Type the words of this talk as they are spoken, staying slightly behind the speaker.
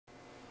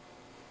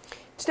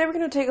Today we're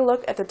going to take a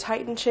look at the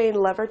Titan chain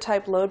lever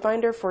type load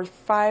binder for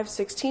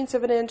 5/16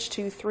 of an inch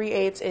to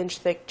 3/8 inch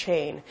thick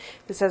chain.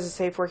 This has a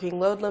safe working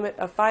load limit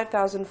of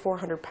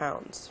 5,400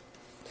 pounds.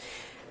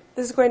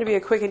 This is going to be a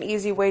quick and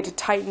easy way to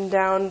tighten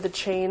down the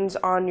chains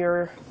on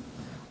your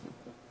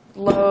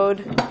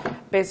load.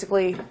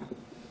 Basically,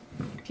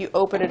 if you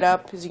open it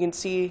up, as you can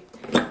see,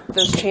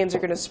 those chains are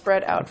going to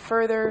spread out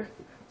further,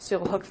 so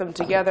you'll hook them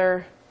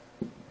together,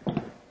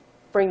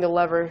 bring the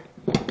lever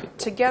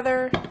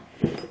together,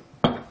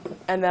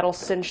 and that'll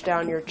cinch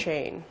down your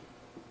chain.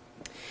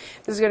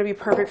 This is going to be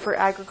perfect for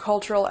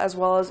agricultural as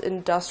well as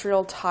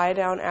industrial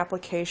tie-down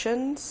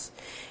applications.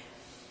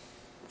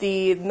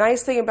 The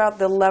nice thing about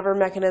the lever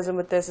mechanism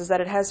with this is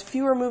that it has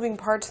fewer moving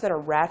parts than a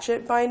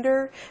ratchet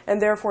binder,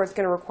 and therefore it's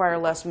going to require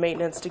less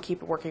maintenance to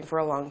keep it working for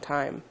a long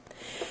time.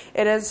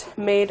 It is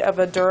made of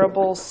a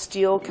durable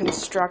steel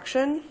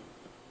construction,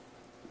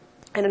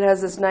 and it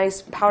has this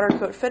nice powder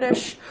coat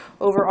finish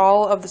over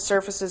all of the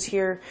surfaces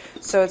here,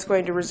 so it's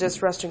going to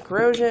resist rust and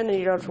corrosion, and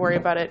you don't have to worry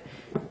about it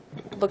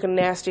looking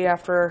nasty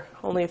after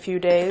only a few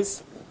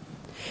days.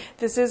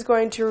 This is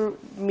going to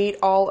meet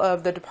all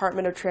of the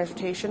Department of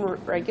Transportation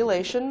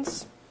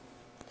regulations.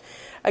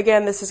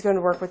 Again, this is going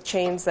to work with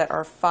chains that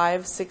are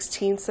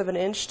 5/16 of an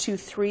inch to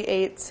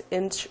 3/8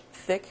 inch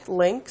thick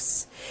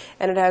lengths,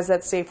 and it has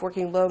that safe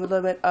working load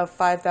limit of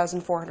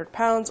 5,400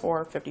 pounds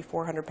or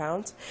 5,400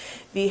 pounds.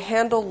 The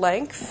handle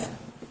length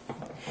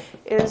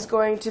is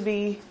going to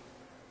be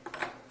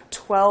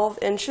 12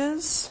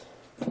 inches.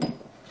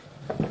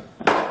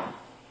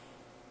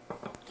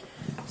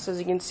 So as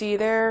you can see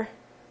there,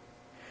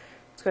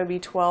 it's going to be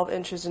 12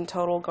 inches in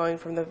total, going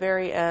from the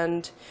very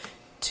end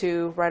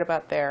to right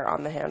about there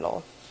on the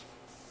handle.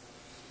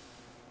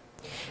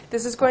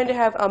 This is going to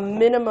have a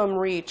minimum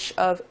reach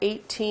of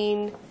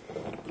 18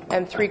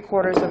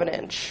 3/4 of an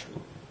inch.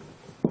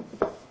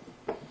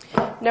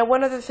 Now,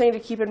 one other thing to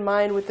keep in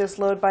mind with this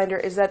load binder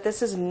is that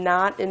this is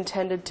not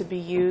intended to be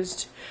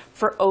used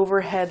for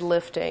overhead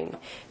lifting.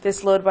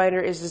 This load binder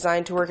is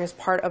designed to work as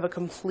part of a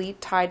complete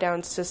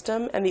tie-down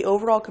system, and the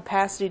overall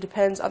capacity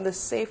depends on the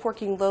safe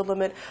working load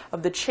limit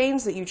of the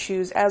chains that you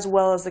choose, as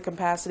well as the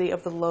capacity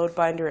of the load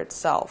binder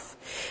itself.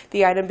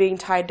 The item being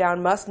tied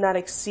down must not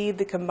exceed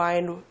the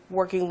combined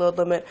working load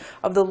limit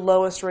of the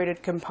lowest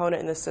rated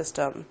component in the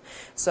system.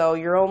 So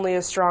you're only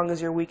as strong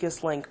as your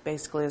weakest link,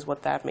 basically, is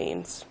what that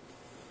means.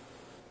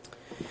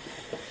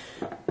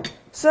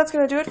 So that's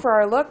going to do it for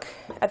our look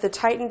at the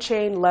Titan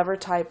chain lever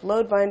type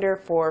load binder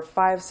for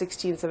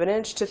 5/16 of an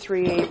inch to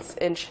 3/8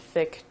 inch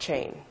thick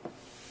chain.